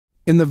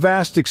In the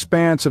vast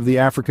expanse of the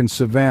African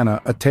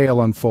savanna, a tale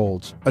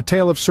unfolds, a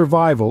tale of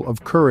survival,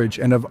 of courage,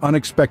 and of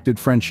unexpected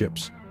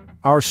friendships.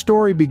 Our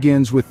story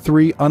begins with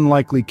three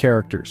unlikely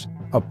characters: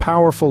 a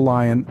powerful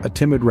lion, a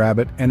timid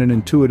rabbit, and an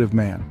intuitive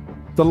man.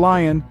 The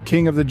lion,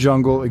 king of the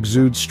jungle,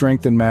 exudes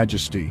strength and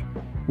majesty.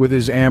 With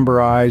his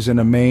amber eyes and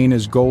a mane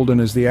as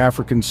golden as the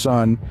African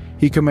sun,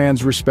 he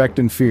commands respect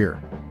and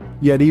fear.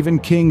 Yet even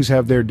kings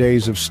have their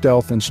days of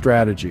stealth and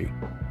strategy.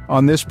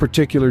 On this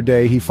particular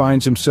day, he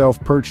finds himself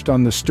perched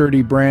on the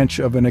sturdy branch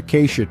of an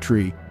acacia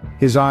tree,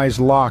 his eyes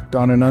locked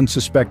on an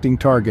unsuspecting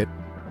target.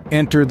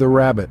 Enter the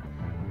rabbit.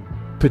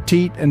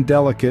 Petite and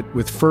delicate,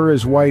 with fur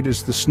as white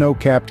as the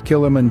snow-capped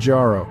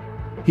Kilimanjaro,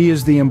 he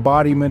is the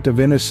embodiment of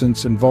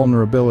innocence and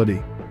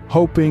vulnerability.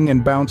 Hoping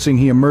and bouncing,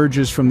 he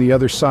emerges from the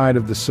other side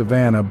of the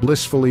savanna,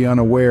 blissfully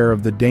unaware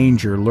of the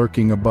danger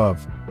lurking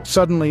above.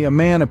 Suddenly, a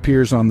man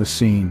appears on the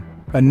scene.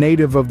 A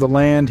native of the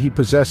land, he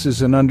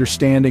possesses an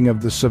understanding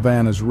of the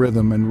savanna's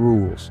rhythm and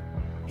rules.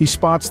 He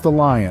spots the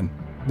lion,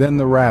 then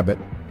the rabbit,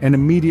 and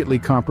immediately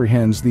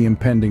comprehends the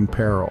impending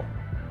peril.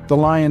 The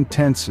lion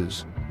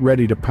tenses,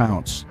 ready to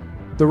pounce.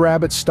 The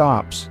rabbit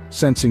stops,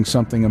 sensing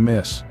something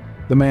amiss.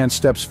 The man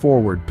steps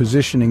forward,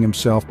 positioning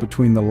himself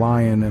between the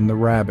lion and the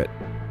rabbit.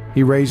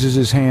 He raises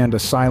his hand, a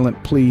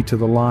silent plea to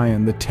the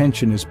lion. The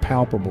tension is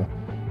palpable.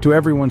 To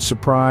everyone's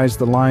surprise,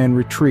 the lion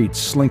retreats,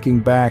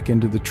 slinking back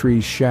into the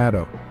tree's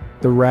shadow.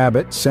 The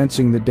rabbit,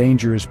 sensing the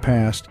danger is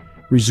past,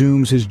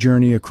 resumes his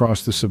journey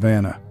across the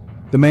savanna.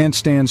 The man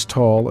stands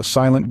tall, a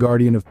silent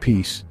guardian of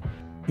peace.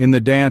 In the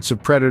dance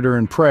of predator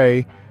and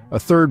prey, a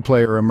third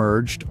player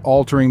emerged,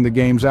 altering the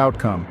game's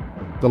outcome.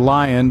 The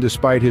lion,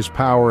 despite his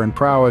power and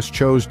prowess,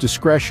 chose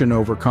discretion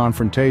over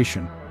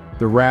confrontation.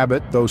 The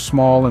rabbit, though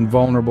small and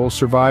vulnerable,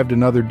 survived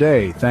another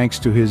day thanks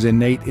to his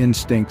innate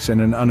instincts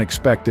and an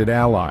unexpected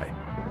ally.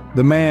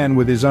 The man,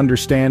 with his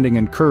understanding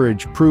and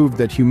courage, proved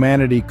that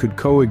humanity could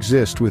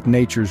coexist with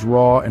nature's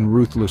raw and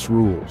ruthless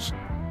rules.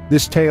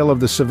 This tale of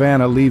the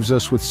savanna leaves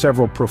us with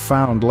several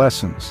profound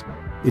lessons.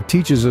 It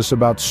teaches us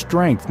about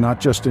strength, not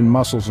just in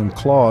muscles and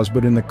claws,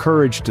 but in the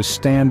courage to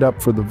stand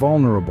up for the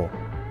vulnerable.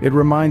 It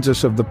reminds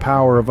us of the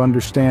power of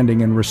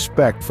understanding and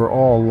respect for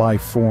all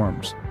life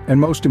forms. And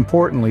most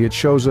importantly, it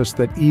shows us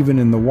that even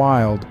in the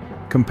wild,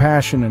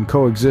 compassion and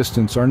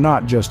coexistence are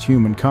not just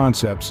human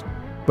concepts,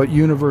 but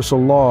universal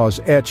laws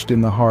etched in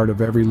the heart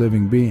of every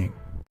living being.